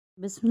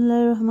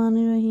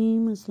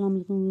बिस्मिल्लाहिर्रहमानिर्रहीम। अस्सलाम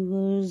वालेकुम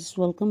viewers,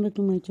 welcome back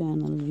to my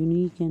channel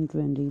unique and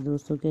trendy.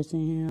 दोस्तों कैसे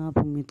हैं आप?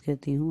 उम्मीद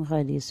करती हूँ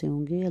खैरियत से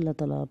होंगे। अल्लाह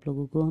ताला आप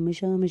लोगों को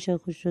हमेशा हमेशा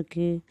खुश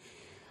रखे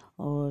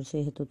और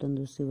सेहत और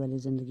तंदुरुस्ती वाली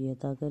ज़िंदगी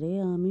अता करे,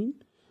 आमीन।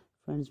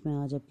 फ्रेंड्स, मैं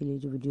आज आपके लिए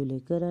जो वीडियो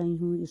लेकर आई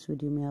हूँ, इस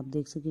वीडियो में आप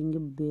देख सकेंगे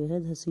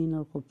बेहद हसीन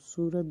और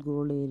ख़ूबसूरत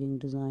गोल्ड इयरिंग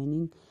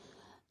डिज़ाइनिंग,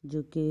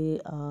 जो कि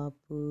आप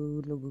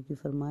लोगों की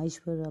फरमाइश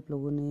पर आप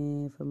लोगों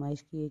ने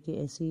फरमाइश की है कि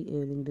ऐसी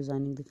इयरिंग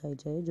डिज़ाइनिंग दिखाई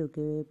जाए जो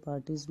कि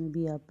पार्टीज़ में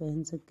भी आप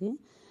पहन सकें।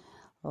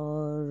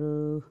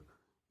 और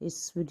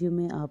इस वीडियो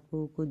में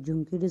आपको कुछ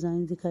झुमकी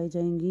डिज़ाइन दिखाई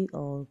जाएंगी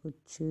और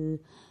कुछ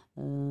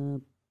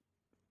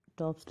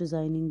टॉप्स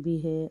डिज़ाइनिंग भी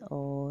है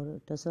और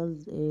टसल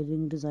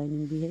इयरिंग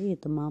डिज़ाइनिंग भी है। ये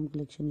तमाम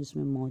कलेक्शन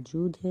इसमें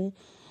मौजूद है,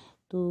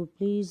 तो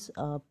प्लीज़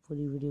आप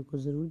पूरी वीडियो को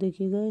ज़रूर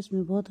देखिएगा।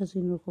 इसमें बहुत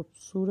हसीन और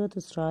ख़ूबसूरत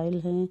स्टाइल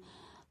हैं।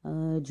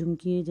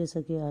 झुमकी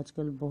जैसा कि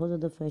आजकल बहुत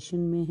ज़्यादा फैशन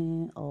में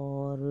है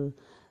और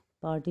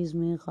पार्टीज़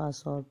में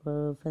ख़ास तौर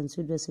पर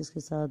फैंसी ड्रेसेस के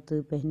साथ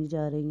पहनी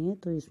जा रही हैं,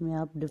 तो इसमें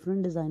आप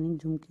डिफरेंट डिज़ाइनिंग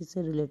झुमकी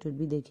से रिलेटेड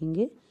भी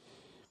देखेंगे।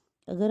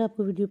 अगर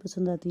आपको वीडियो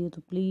पसंद आती है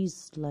तो प्लीज़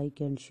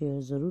लाइक एंड शेयर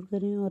ज़रूर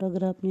करें, और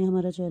अगर आपने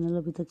हमारा चैनल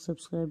अभी तक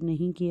सब्सक्राइब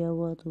नहीं किया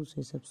हुआ तो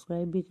उसे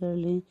सब्सक्राइब भी कर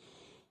लें।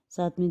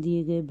 साथ में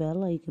दिए गए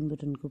बेल आइकन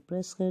बटन को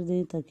प्रेस कर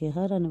दें ताकि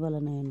हर आने वाला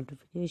नया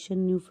notification,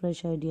 new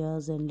fresh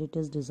ideas and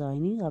latest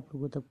designing आप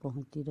लोगों तक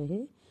पहुंचती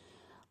रहे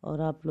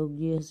और आप लोग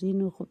ये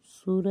हसीन और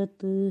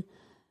ख़ूबसूरत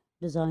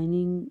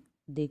डिज़ाइनिंग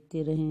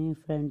देखते रहें।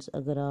 फ्रेंड्स,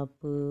 अगर आप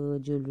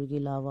ज्वेलरी के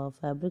अलावा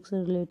फैब्रिक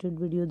से रिलेटेड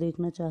वीडियो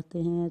देखना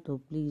चाहते हैं तो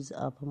प्लीज़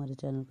आप हमारे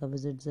चैनल का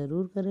विज़िट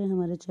ज़रूर करें।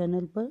 हमारे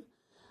चैनल पर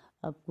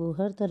आपको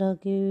हर तरह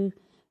के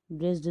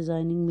ड्रेस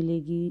डिज़ाइनिंग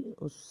मिलेगी।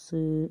 उस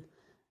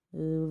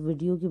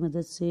वीडियो की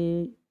मदद से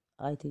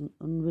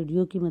उन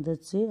वीडियो की मदद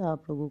से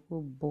आप लोगों को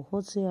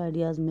बहुत से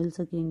आइडियाज़ मिल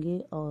सकेंगे,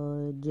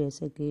 और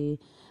जैसे कि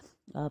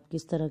आप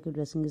किस तरह के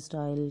ड्रेसिंग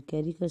स्टाइल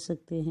कैरी कर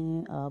सकते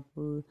हैं।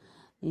 आप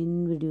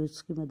इन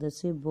वीडियोस की मदद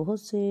से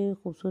बहुत से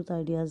खूबसूरत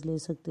आइडियाज़ ले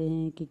सकते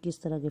हैं कि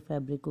किस तरह के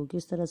फैब्रिक को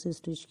किस तरह से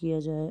स्टिच किया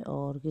जाए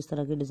और किस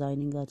तरह की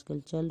डिज़ाइनिंग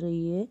आजकल चल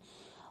रही है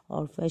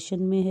और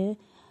फैशन में है।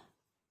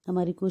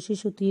 हमारी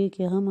कोशिश होती है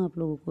कि हम आप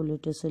लोगों को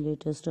लेटेस्ट से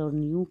लेटेस्ट और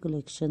न्यू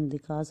कलेक्शन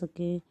दिखा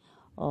सकें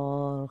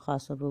और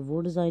ख़ास तौर पर वो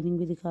डिज़ाइनिंग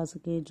भी दिखा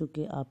सकें जो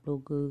कि आप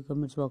लोग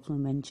कमेंट्स बॉक्स में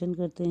मेंशन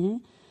करते हैं।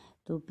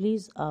 तो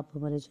प्लीज़ आप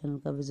हमारे चैनल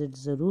का विज़िट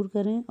ज़रूर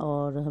करें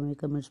और हमें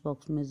कमेंट्स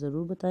बॉक्स में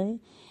ज़रूर बताएं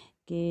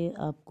कि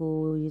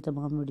आपको ये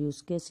तमाम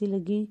वीडियोस कैसी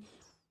लगी।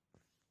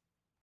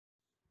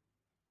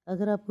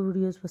 अगर आपको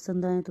वीडियोस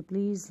पसंद आए तो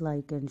प्लीज़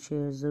लाइक एंड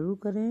शेयर ज़रूर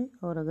करें,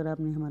 और अगर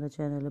आपने हमारा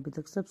चैनल अभी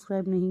तक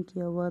सब्सक्राइब नहीं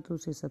किया हुआ तो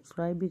उसे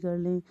सब्सक्राइब भी कर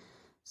लें।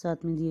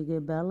 साथ में दिए गए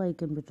बेल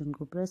आइकन बटन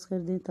को प्रेस कर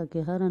दें ताकि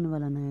हर आने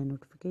वाला नया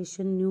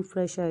notification, new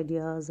fresh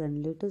ideas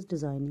and latest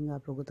designing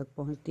आप लोगों तक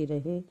पहुंचती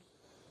रहे।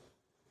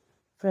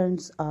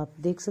 फ्रेंड्स, आप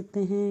देख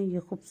सकते हैं ये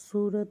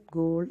खूबसूरत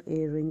गोल्ड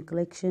इयरिंग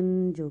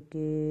कलेक्शन जो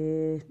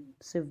कि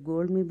सिर्फ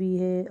गोल्ड में भी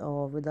है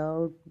और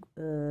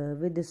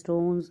विद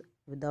स्टोन्स,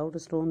 विदाउट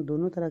स्टोन,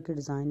 दोनों तरह की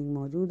डिज़ाइनिंग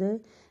मौजूद है।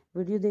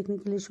 वीडियो देखने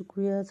के लिए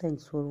शुक्रिया।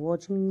 Thanks for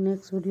watching.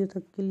 Next video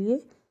तक के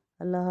लिए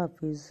अल्लाह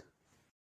हाफिज़।